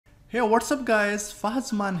Hey, what's up guys,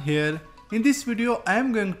 Zaman here. In this video I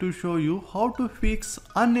am going to show you how to fix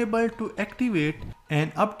unable to activate.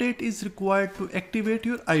 An update is required to activate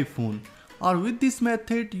your iPhone, or with this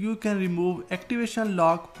method you can remove activation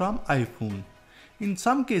lock from iPhone. In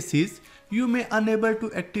some cases you may unable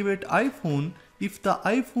to activate iPhone if the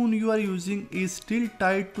iPhone you are using is still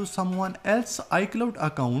tied to someone else's iCloud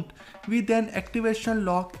account with an activation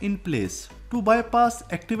lock in place. To bypass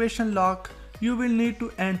activation lock, you will need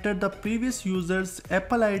to enter the previous user's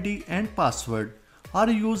Apple ID and password, or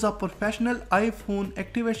use a professional iPhone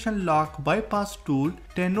activation lock bypass tool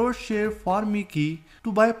Tenor Share for Me key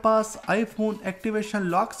to bypass iPhone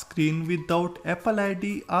activation lock screen without Apple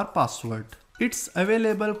ID or password. It's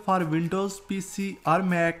available for Windows PC or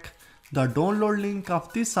Mac. The download link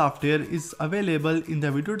of this software is available in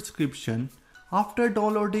the video description. After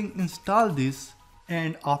downloading, install this,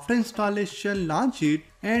 and after installation launch it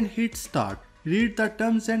and hit start. Read the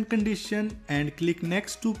terms and conditions and click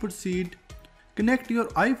next to proceed. Connect your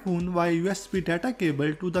iPhone via USB data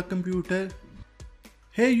cable to the computer.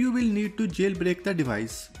 Here you will need to jailbreak the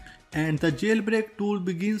device, and the jailbreak tool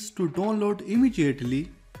begins to download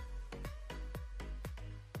immediately.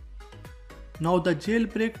 Now the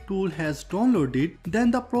jailbreak tool has downloaded,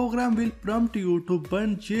 then the program will prompt you to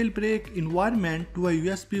burn jailbreak environment to a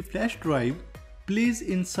USB flash drive. Please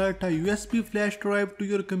insert a USB flash drive to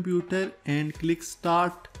your computer and click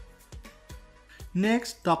start.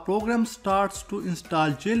 Next, the program starts to install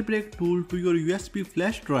jailbreak tool to your USB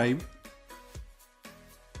flash drive.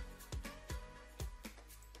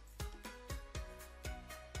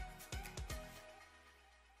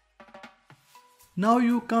 Now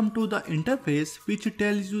you come to the interface which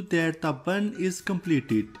tells you that the burn is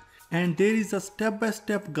completed, and there is a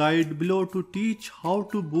step-by-step guide below to teach how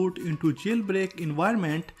to boot into jailbreak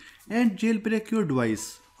environment and jailbreak your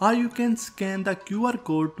device. Or you can scan the QR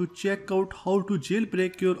code to check out how to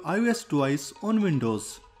jailbreak your iOS device on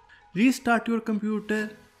Windows. Restart your computer.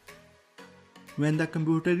 When the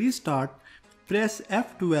computer restarts, press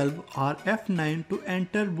F12 or F9 to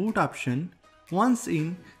enter boot option. Once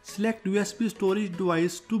in, select USB storage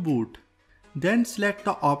device to boot. Then select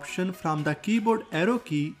the option from the keyboard arrow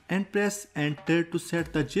key and press enter to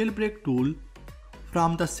set the jailbreak tool.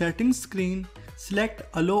 From the settings screen, select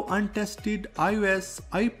allow untested iOS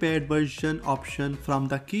iPad version option from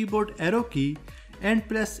the keyboard arrow key and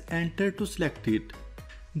press enter to select it.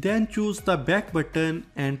 Then choose the back button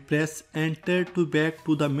and press enter to back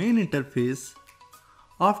to the main interface.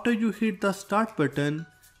 After you hit the start button,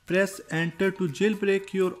 press enter to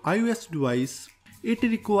jailbreak your iOS device. It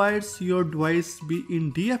requires your device be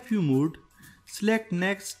in DFU mode. Select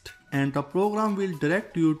next and the program will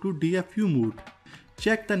direct you to DFU mode.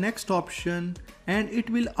 Check the next option and it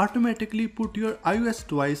will automatically put your iOS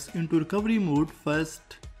device into recovery mode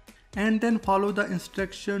first, and then follow the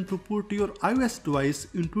instruction to put your iOS device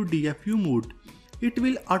into DFU mode. It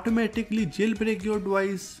will automatically jailbreak your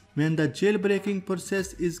device. When the jailbreaking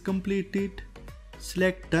process is completed,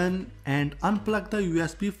 select done and unplug the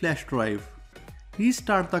USB flash drive.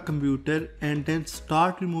 Restart the computer and then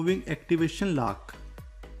start removing activation lock.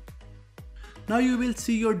 Now you will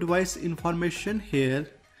see your device information here.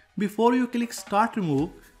 Before you click start remove,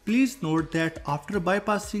 please note that after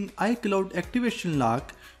bypassing iCloud activation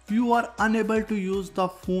lock, you are unable to use the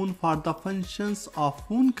phone for the functions of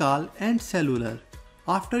phone call and cellular.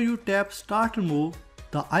 After you tap start remove,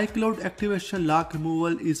 the iCloud activation lock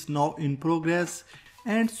removal is now in progress,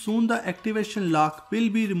 and soon the activation lock will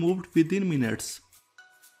be removed within minutes.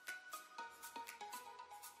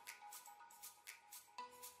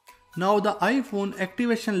 Now the iPhone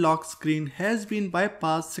activation lock screen has been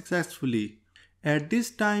bypassed successfully. At this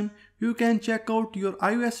time, you can check out your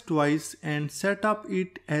iOS device and set up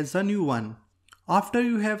it as a new one. After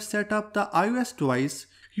you have set up the iOS device,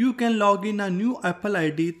 you can log in a new Apple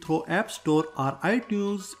ID through App Store or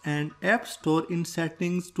iTunes and App Store in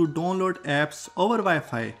settings to download apps over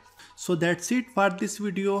Wi-Fi. So that's it for this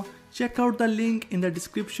video. Check out the link in the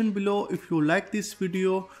description below if you like this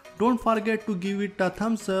video. Don't forget to give it a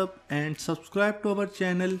thumbs up and subscribe to our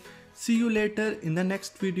channel. See you later in the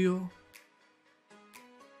next video.